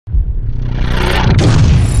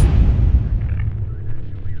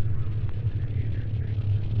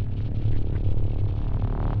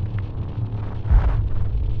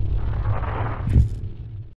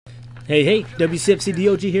Hey,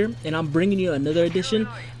 WCFCDOG here, and I'm bringing you another edition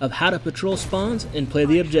of How to Patrol Spawns and Play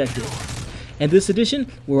the Objective. And this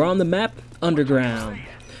edition, we're on the map, Underground.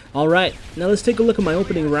 Alright, now let's take a look at my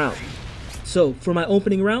opening route. So, for my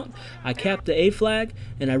opening route, I cap the A flag,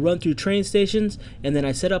 and I run through train stations, and then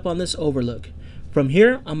I set up on this overlook. From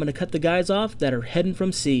here, I'm going to cut the guys off that are heading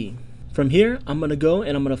from C. From here, I'm going to go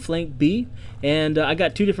and I'm going to flank B, and I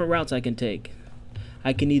got two different routes I can take.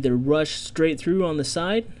 I can either rush straight through on the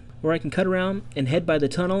side, or I can cut around and head by the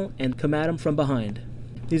tunnel and come at them from behind.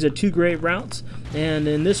 These are two great routes, and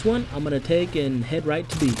in this one, I'm going to take and head right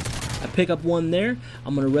to B. I pick up one there,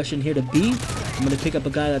 I'm going to rush in here to B, I'm going to pick up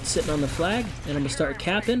a guy that's sitting on the flag, and I'm going to start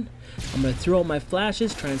capping. I'm going to throw out my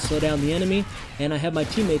flashes, try and slow down the enemy, and I have my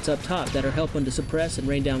teammates up top that are helping to suppress and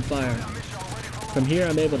rain down fire. From here,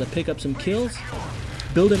 I'm able to pick up some kills,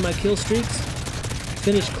 build in my kill streaks,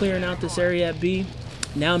 finish clearing out this area at B.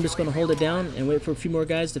 Now I'm just going to hold it down and wait for a few more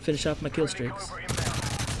guys to finish off my kill streaks.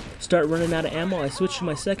 Start running out of ammo, I switch to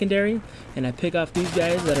my secondary, and I pick off these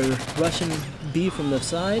guys that are rushing B from the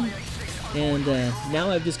side, and now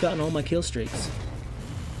I've just gotten all my kill streaks.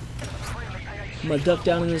 I'm going to duck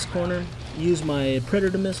down in this corner, use my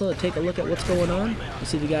Predator missile to take a look at what's going on, and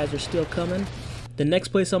see the guys are still coming. The next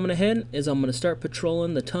place I'm going to head is I'm going to start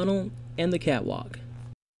patrolling the tunnel and the catwalk.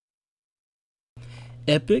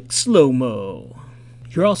 Epic slow-mo.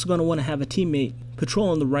 You're also going to want to have a teammate patrol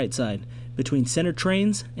on the right side, between center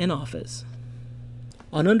trains and office.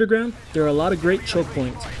 On Underground, there are a lot of great choke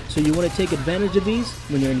points, so you want to take advantage of these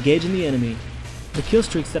when you're engaging the enemy. The kill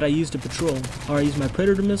streaks that I use to patrol are I use my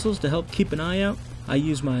Predator missiles to help keep an eye out, I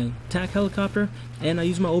use my TAC helicopter, and I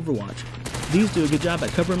use my Overwatch. These do a good job at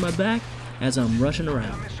covering my back as I'm rushing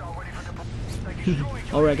around.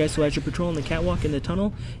 Alright guys, so as you're patrolling the catwalk in the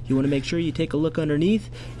tunnel, you want to make sure you take a look underneath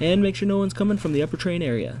and make sure no one's coming from the upper train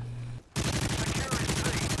area.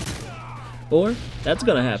 Or, that's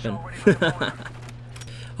gonna happen.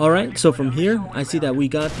 Alright, so from here, I see that we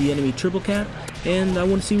got the enemy triple cap, and I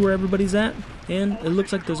want to see where everybody's at, and it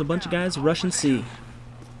looks like there's a bunch of guys rushing C.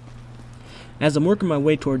 As I'm working my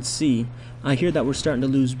way towards C, I hear that we're starting to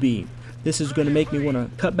lose B. This is going to make me want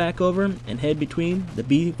to cut back over and head between the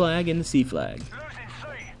B flag and the C flag.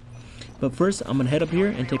 But first, I'm going to head up here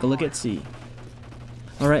and take a look at C.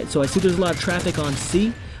 Alright, so I see there's a lot of traffic on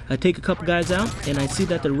C. I take a couple guys out, and I see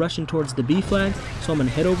that they're rushing towards the B flag, so I'm going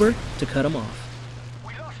to head over to cut them off.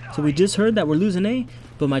 So we just heard that we're losing A,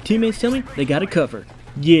 but my teammates tell me they got it covered.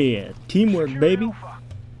 Yeah, teamwork, baby.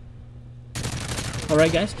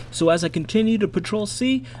 Alright guys, so as I continue to patrol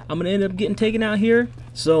C, I'm going to end up getting taken out here.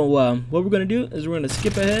 So what we're going to do is we're going to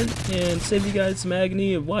skip ahead and save you guys some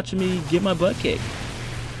agony of watching me get my butt kicked.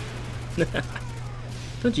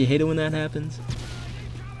 Don't you hate it when that happens?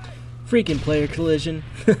 Freaking player collision.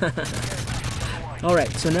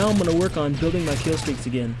 Alright, so now I'm going to work on building my kill streaks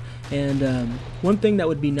again. And one thing that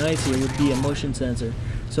would be nice here would be a motion sensor.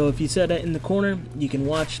 So if you set that in the corner, you can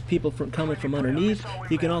watch people coming from underneath.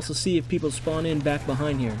 You can also see if people spawn in back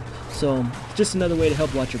behind here. So just another way to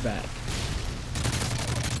help watch your back.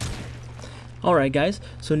 Alright guys,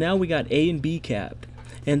 so now we got A and B capped.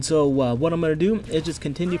 And so what I'm going to do is just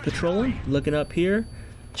continue patrolling, looking up here,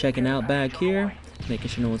 checking out back here, making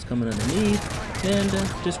sure no one's coming underneath, and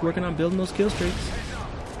just working on building those kill streaks.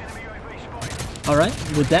 Alright,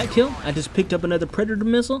 with that kill, I just picked up another Predator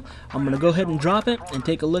missile. I'm going to go ahead and drop it and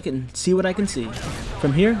take a look and see what I can see.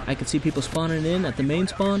 From here, I can see people spawning in at the main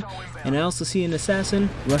spawn, and I also see an assassin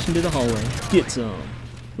rushing to the hallway. Get some.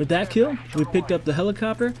 With that kill, we picked up the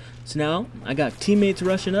helicopter, so now I got teammates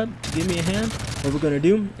rushing up to give me a hand. What we're going to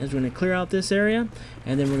do is we're going to clear out this area,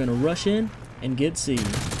 and then we're going to rush in and get C.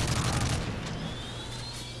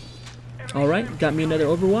 Alright, got me another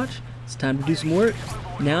Overwatch. It's time to do some work.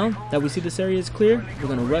 Now that we see this area is clear, we're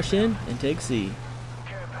going to rush in and take C.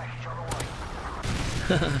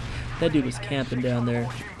 That dude was camping down there.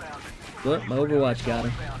 But my Overwatch got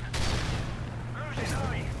him.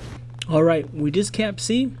 Alright, we just capped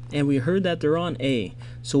C, and we heard that they're on A.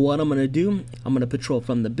 So what I'm going to do, I'm going to patrol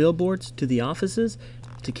from the billboards to the offices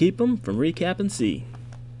to keep them from recapping C.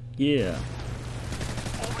 Yeah.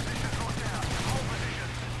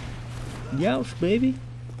 Youch, baby.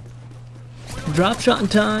 Drop shot in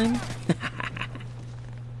time.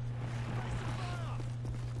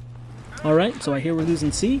 Alright, so I hear we're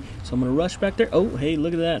losing C, so I'm going to rush back there. Oh, hey,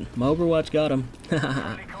 look at that. My Overwatch got him.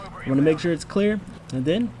 I'm going to make sure it's clear, and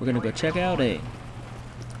then we're going to go check out A.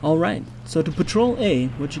 Alright, so to patrol A,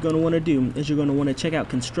 what you're going to want to do is you're going to want to check out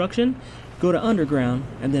construction, go to underground,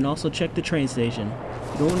 and then also check the train station.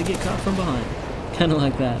 You don't want to get caught from behind. Kind of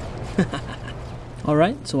like that.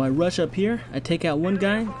 Alright, so I rush up here, I take out one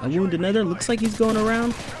guy, I wound another, looks like he's going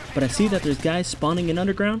around, but I see that there's guys spawning in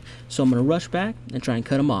underground, so I'm going to rush back and try and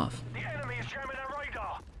cut him off.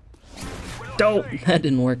 Dope! That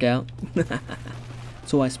didn't work out.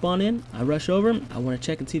 So I spawn in, I rush over, I want to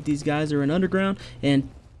check and see if these guys are in underground, and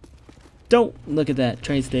dope! Look at that,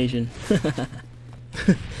 train station.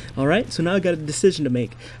 Alright, so now I got a decision to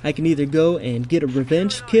make. I can either go and get a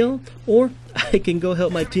revenge kill, or I can go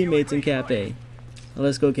help my teammates in Cap A.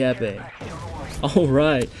 Let's go Cap A.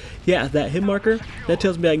 Alright, yeah, that hit marker, that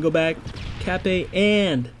tells me I can go back Cap A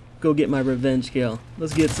and go get my revenge kill.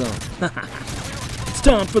 Let's get some. It's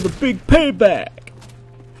time for the big payback!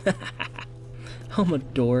 I'm a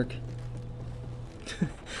dork.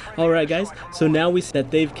 Alright guys, so now we see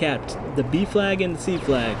that they've capped the B flag and the C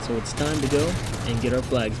flag, so it's time to go and get our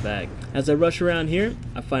flags back. As I rush around here,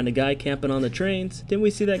 I find a guy camping on the trains. Didn't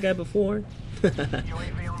we see that guy before?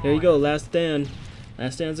 There you go, last stand.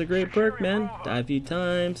 Last stand's a great perk, man. Die a few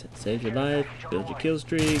times, saves your life, build your kill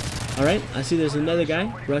streak. Alright, I see there's another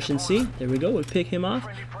guy, Russian C. There we go, we pick him off,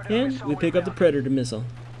 and we pick up the Predator missile.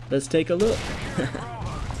 Let's take a look.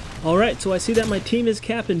 Alright, so I see that my team is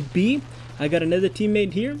capping B. I got another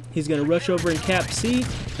teammate here. He's going to rush over and cap C.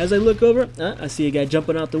 As I look over, I see a guy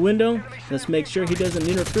jumping out the window. Let's make sure he doesn't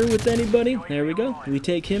interfere with anybody. There we go. We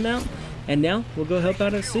take him out. And now we'll go help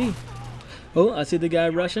out at C. Oh, I see the guy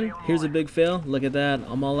rushing. Here's a big fail. Look at that.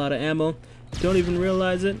 I'm all out of ammo. Don't even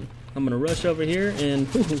realize it. I'm going to rush over here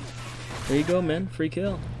and whoo, there you go, man. Free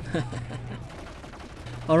kill.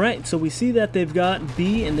 Alright, so we see that they've got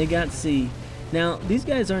B and they got C. Now, these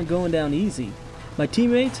guys aren't going down easy. My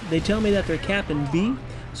teammates, they tell me that they're capping B,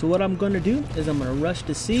 so what I'm going to do is I'm going to rush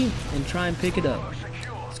to C and try and pick it up.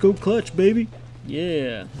 Let's go clutch, baby.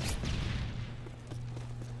 Yeah.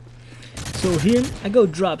 So here, I go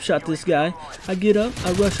drop shot this guy. I get up,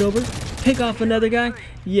 I rush over, pick off another guy.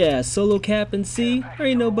 Yeah, solo cap and C. There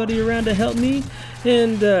ain't nobody around to help me.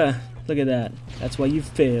 And look at that. That's why you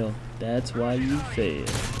fail. That's why you fail.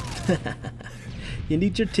 You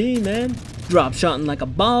need your team, man. Drop shotting like a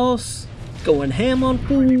boss. Going ham on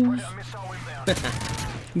fools.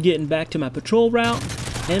 Getting back to my patrol route.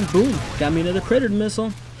 And boom, got me another Predator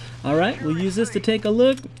missile. Alright, we'll use this to take a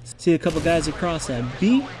look. See a couple guys across at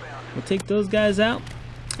B. We'll take those guys out.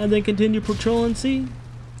 And then continue patrolling C.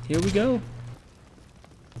 Here we go.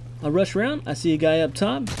 I'll rush around. I see a guy up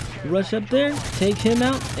top. Rush up there. Take him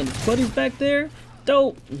out. And his buddy's back there.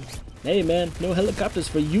 Dope. Hey man, no helicopters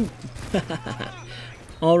for you.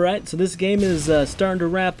 Alright, so this game is starting to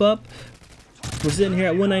wrap up. We're sitting here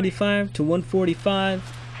at 195 to 145,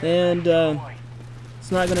 and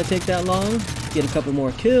it's not going to take that long. Get a couple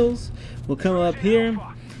more kills. We'll come up here,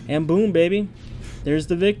 and boom, baby. There's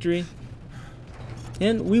the victory.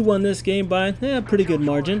 And we won this game by a pretty good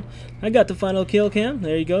margin. I got the final kill cam.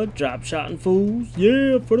 There you go. Drop shotting fools.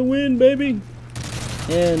 Yeah, for the win, baby.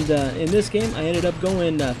 And in this game, I ended up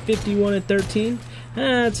going 51-13.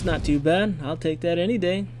 That's not too bad. I'll take that any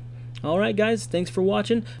day. Alright guys, thanks for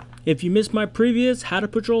watching. If you missed my previous how to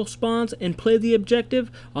patrol spawns and play the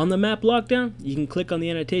objective on the map lockdown, you can click on the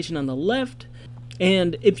annotation on the left.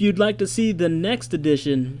 And if you'd like to see the next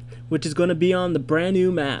edition, which is going to be on the brand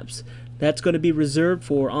new maps, that's going to be reserved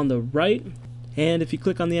for on the right. And if you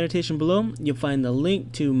click on the annotation below, you'll find the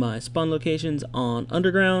link to my spawn locations on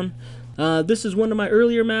Underground. This is one of my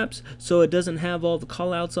earlier maps, so it doesn't have all the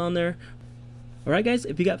callouts on there. Alright guys,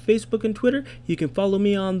 if you got Facebook and Twitter, you can follow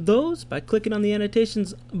me on those by clicking on the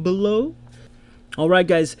annotations below. Alright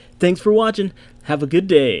guys, thanks for watching. Have a good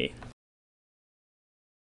day.